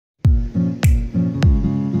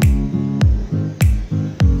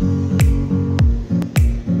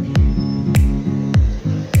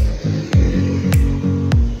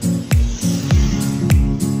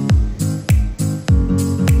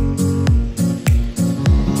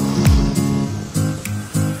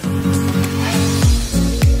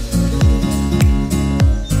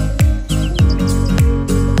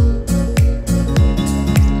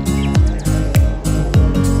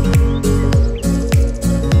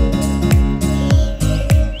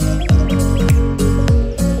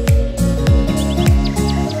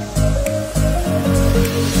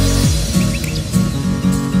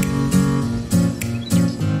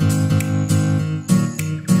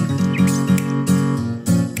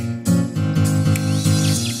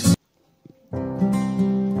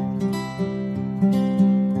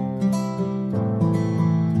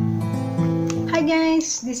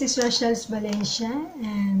this is Rochelle Valencia,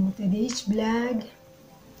 and today's vlog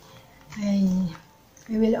I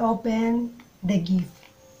will open the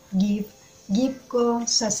gift ko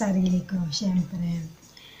sa sarili ko. Syempre,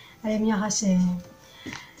 alam niyo kasi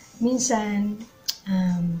minsan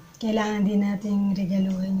kailangan din nating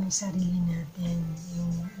regaluhan yung sarili natin,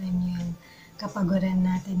 yung alam niyo yung kapaguran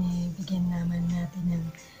natin, bigyan naman natin ng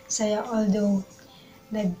saya, although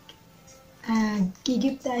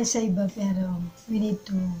give tayo sa iba, pero we need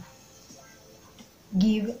to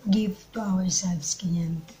give to ourselves,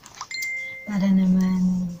 ganyan. Para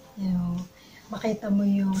naman, makita mo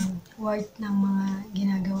yung worth ng mga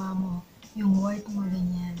ginagawa mo, yung worth mo,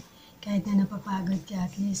 ganyan. Kahit na napapagod ka,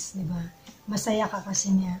 at least, di ba? Masaya ka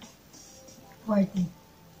kasi niya. Worth it,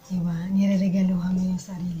 di ba? Nireregaluhan mo yung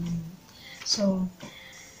sarili mo. So,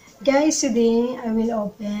 guys, today, I will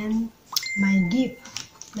open my gift.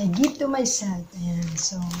 My gift to myself. Ayan.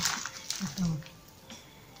 So, ito.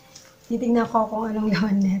 Titignan ko kung anong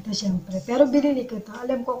laman nito, syempre. Pero binili ko to.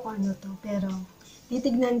 Alam ko kung ano to. Pero,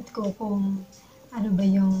 titignan ko kung ano ba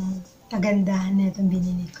yung kagandahan na itong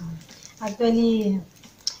binili ko. Actually,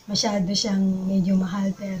 masyado siyang medyo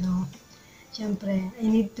mahal. Pero, syempre, I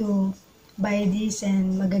need to buy this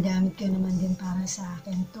and magagamit ko naman din para sa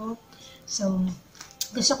akin to. So,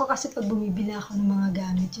 gusto ko kasi pag bumibili ako ng mga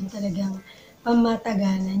gamit, yung talagang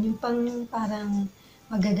pamatagalan, yung parang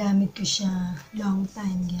magagamit ko siya long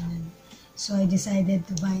time, ganun. So, I decided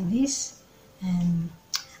to buy this, and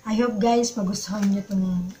I hope guys, magustuhan nyo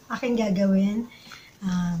itong aking gagawin.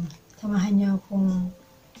 Samahan nyo akong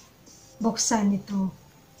buksan ito.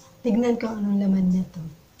 Tignan ko anong laman nito.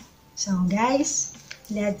 So, guys,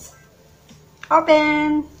 let's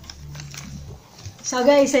open! So,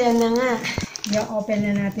 guys, ayan na nga. I-open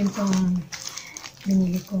na natin itong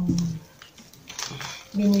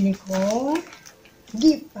binili kong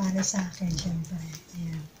gift para sa akin, syempre.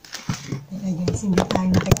 Ayan. Kaya guys, hindi tayo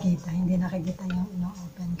nakikita. Hindi nakikita yung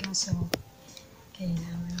ino-open ko. So,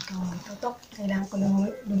 kailangan ko tutok. Kailangan ko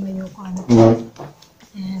lumayo ko ano to.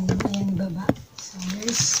 And, ayan, baba. So,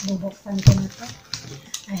 guys, bubuksan ko na to.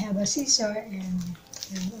 I have a scissor and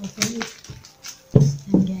open it.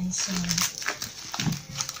 And guys, so,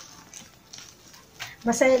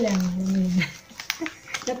 masaya lang.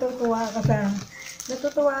 Natutuwa ka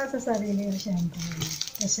sa sarili ko, syempre.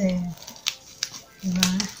 Kasi, diba,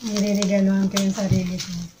 nire-regaluhan ko yung sarili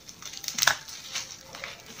ko.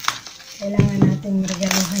 Kailangan natin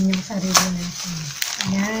regaluhan yung sarili natin.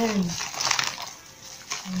 Ayan.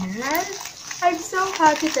 Ayan. I'm so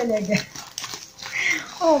happy talaga.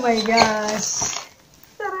 Oh my gosh.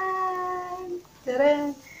 Taran!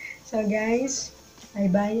 Taran! So guys, I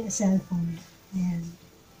buy a cellphone. Ayan.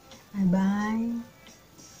 I buy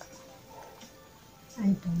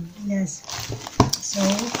Ipon. Yes. So,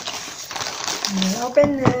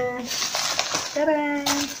 open na. Tara!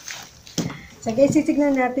 So guys,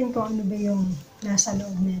 titignan natin kung ano ba yung nasa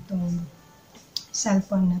loob na itong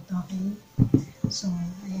cellphone na to. Okay? So,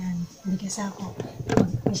 ayan. Hindi kasi ako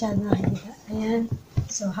masyado nakikita. Ayan.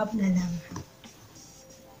 So, half na lang.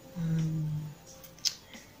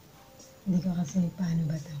 Hindi ko kasi paano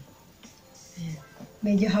ba ito. Ayan.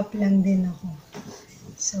 Medyo half lang din ako.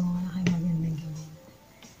 So, magandang gawin.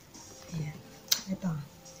 Ayan. Ito.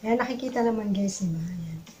 Ayan, nakikita naman guys, diba?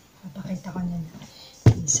 Ayan. Papakita ko na lang.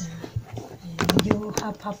 Isa. Ayan. Medyo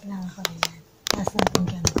half lang ako. Ayan. Taas natin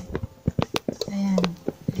gamit. Ayan.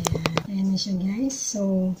 Ayan. Ayan na siya guys.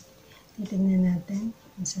 So, titignan natin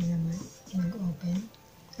kung saan naman nag-open.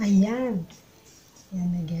 Ayan.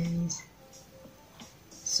 Ayan na guys.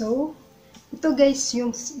 So, ito guys,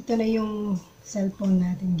 ito na yung cellphone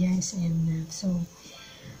natin guys. Ayan na. So,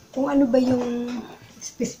 kung ano ba yung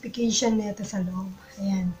specification nito sa loob.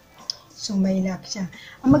 Ayan. So, may lock siya.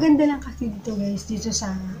 Ang maganda lang kasi dito guys, dito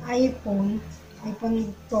sa iPhone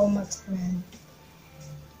Pro Max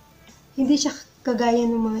 12, hindi siya kagaya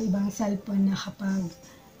ng mga ibang cellphone na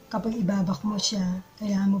kapag ibabak mo siya,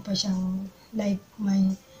 kailangan mo pa siyang, like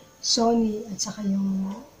may Sony at saka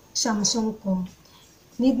yung Samsung ko,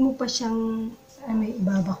 need mo pa siyang, may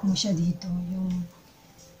ibabak mo siya dito,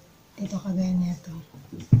 dito kagaya nito.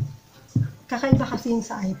 Kakaiba kasi yung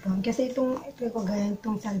sa iPhone. Kasi ito kagaya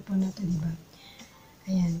itong cellphone na to, diba?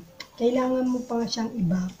 Ayan. Kailangan mo pa siyang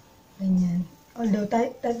iba. Ganyan. Although,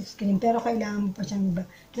 touchscreen, pero kailangan mo pa siyang iba.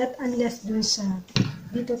 Not unless dun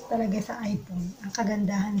dito talaga sa iPhone, ang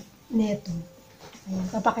kagandahan neto.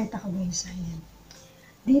 Ayan. Papakita ko guys. Ayan.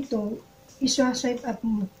 Dito, iswa-swipe up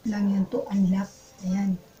mo lang yan to unlock.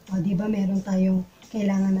 Ayan. O, diba, meron tayong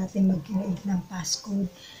kailangan natin mag-create ng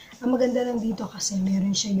passcode. Ang maganda lang dito kasi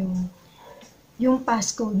meron siya yung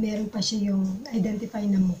passcode, meron pa siya yung identify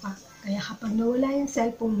na mukha. Kaya kapag nawala yung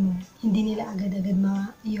cellphone mo, hindi nila agad-agad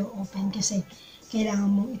i-open kasi kailangan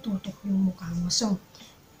mong itutok yung mukha mo. So,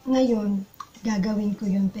 ngayon, gagawin ko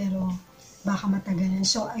yun pero baka matagalan.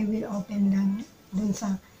 So, I will open lang dun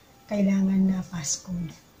sa kailangan na passcode.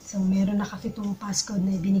 So, meron na kasi itong passcode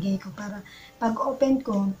na ibinigay ko para pag open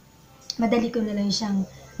ko, madali ko na lang siyang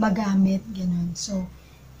magamit. Ganun. So,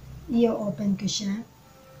 i-open ko siya.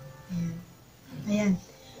 Ayan. Ayan.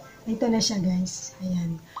 Ito na siya, guys.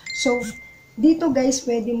 Ayan. So, dito guys,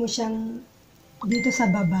 pwede mo siyang, dito sa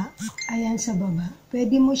baba, ayan sa baba,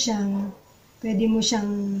 pwede mo siyang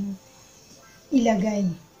ilagay.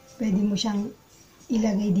 Pwede mo siyang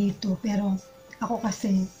ilagay dito. Pero, ako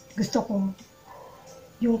kasi, gusto ko,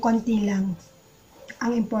 yung konti lang,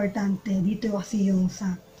 ang importante, dito kasi yung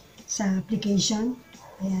sa application.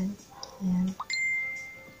 Ayan. Ayan.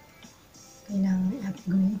 Kailangan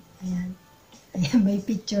i-upgrade. Ayan. Ayan, may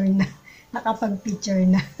picture na. Nakapag-picture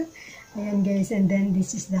na. Ayan guys, and then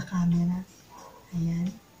this is the camera. Ayan.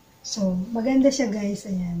 So, maganda siya guys.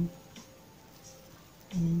 Ayan.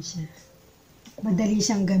 Ayan siya. Madali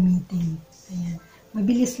siyang gamitin. Ayan.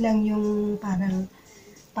 Mabilis lang yung parang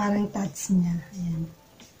touch niya. Ayan.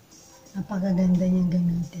 Napakaganda niyang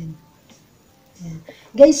gamitin. Ayan.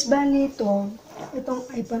 Guys, bali itong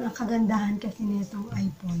iPhone, ang kagandahan kasi nitong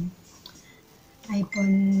iPhone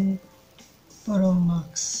Pro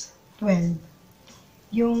Max 12.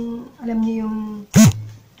 Yung, alam niyo yung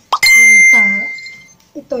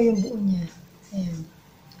ito yung buo niya. Ayan.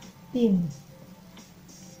 Pin.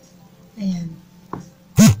 Ayan.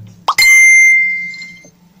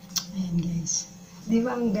 Ayan guys. Di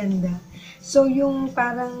ba ang ganda? So yung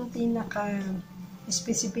parang pinaka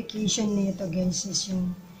specification nito guys is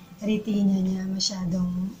yung retina niya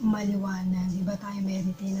masyadong maliwanag. Di ba tayo may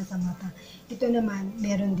retina sa mata? Ito naman,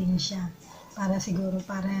 meron din siya. Para siguro,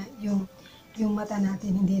 para yung mata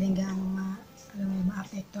natin hindi rin gaano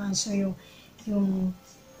maapektuhan. So yung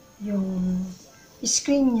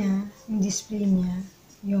screen niya, yung display niya,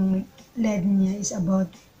 yung LED niya is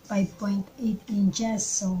about 5.8 inches.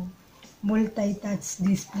 So, multi-touch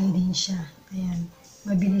display din siya. Ayan.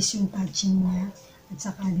 Mabilis yung touching niya. At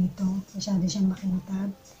saka dito, masyado siyang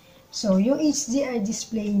makintab. So, yung HDR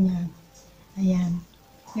display niya, ayan.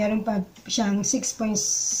 Meron pa siyang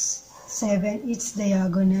 6.7 inch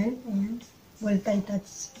diagonal. Ayan.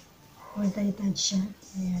 Multi-touch siya.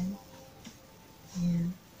 Ayan.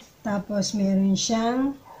 Ayan. Tapos, meron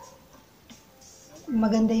siyang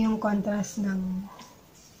maganda yung contrast ng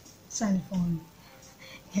cellphone.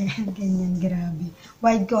 Ayan, ganyan, grabe.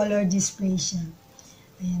 Wide color display siya.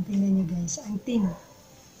 Ayan, tingnan nyo guys. Ang thin.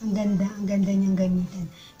 Ang ganda niyang gamitin.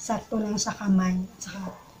 Sakto lang sa kamay.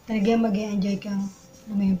 Saka, talaga mag-enjoy kang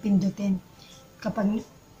yung pindutin. Kapag,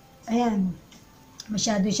 ayan,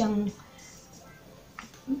 masyado siyang,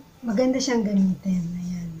 maganda siyang gamitin.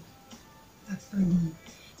 Ayan. Actually.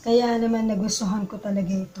 Kaya naman nagustuhan ko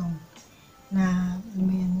talaga ito na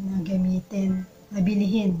gamitin, na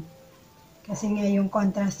bilihin. Kasi nga yung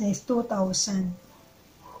contrast niya is 2,000.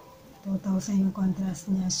 2,000 yung contrast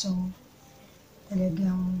niya. So,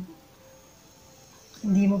 talagang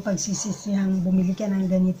hindi mo pagsisisihang bumili ka ng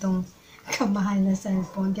ganitong kamahal na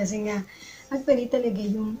cellphone. Kasi nga, actually talaga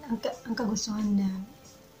yung ang kagustuhan na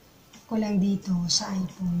ko lang dito sa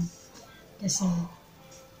iPhone. Kasi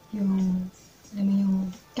yung alam mo yung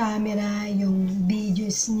camera, yung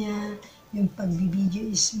videos niya, yung pagbibideo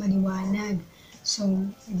is maliwanag. So,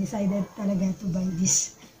 I decided talaga to buy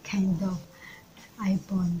this kind of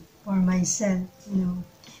iPhone for myself. You know,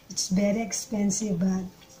 it's very expensive, but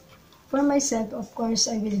for myself, of course,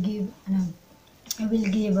 I will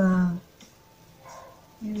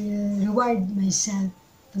reward myself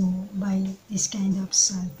to buy this kind of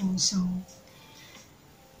cellphone.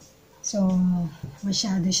 So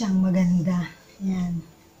masyado siyang maganda. Yan.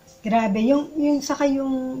 Grabe. Saka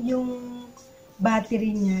yung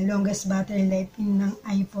battery niya, longest battery life ng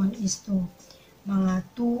iPhone is mga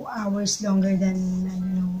 2 hours longer than,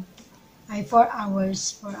 4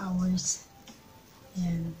 hours.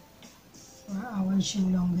 Yan. 4 hours yung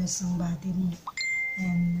longest ng battery.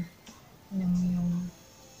 And, alam mo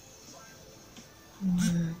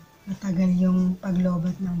matagal yung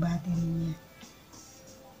paglobat ng battery niya.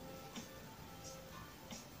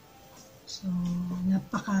 So,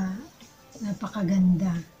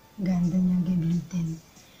 napakaganda. Ganda niyang gamitin.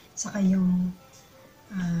 Saka yung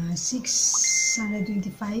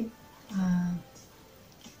 625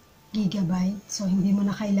 gigabyte. So, hindi mo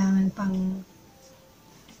na kailangan pang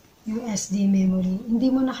yung SD memory.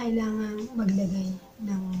 Hindi mo na kailangan maglagay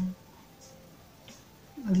ng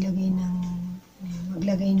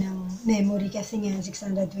maglagay ng memory kasi nga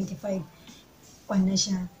 625 pan na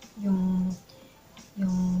siya yung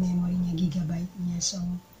memory niya, gigabyte niya. So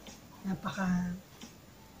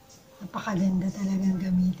napakaganda talagang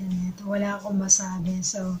gamitin nito. Wala akong masabi.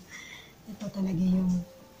 So ito talaga yung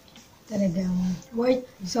talagang worth.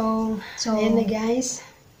 So ayan na guys.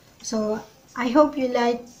 So I hope you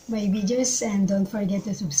like my videos and don't forget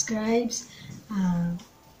to subscribe,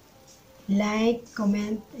 like,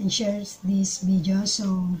 comment, and share this video.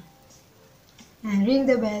 So, and ring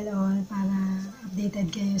the bell all para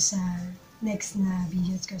updated kayo sa next na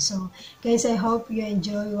videos ko. So, guys, I hope you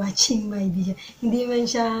enjoy watching my video. Hindi man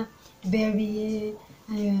siya very,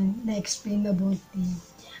 na-explain mabuti.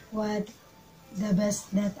 What the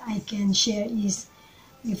best that I can share is,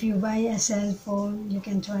 if you buy a cell phone, you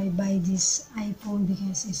can try buy this iPhone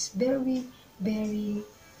because it's very, very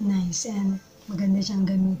nice and maganda siyang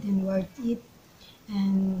gamitin, worth it.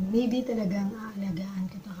 And maybe talagang aalagaan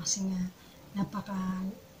ko to kasi nga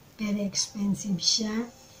very expensive siya.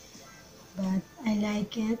 But I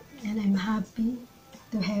like it and I'm happy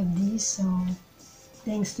to have this. So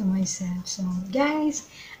thanks to myself. So guys,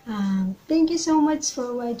 thank you so much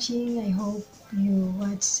for watching. I hope you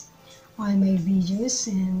watch all my videos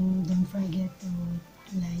and don't forget to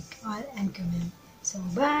like all and comment. So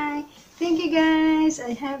bye. Thank you guys.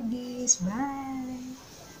 I have this. Bye.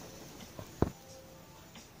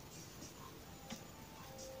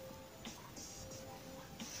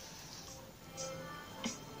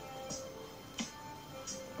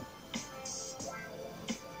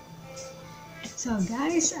 So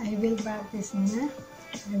guys, I will practice na.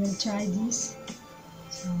 I will try this.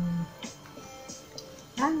 So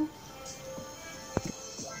bye.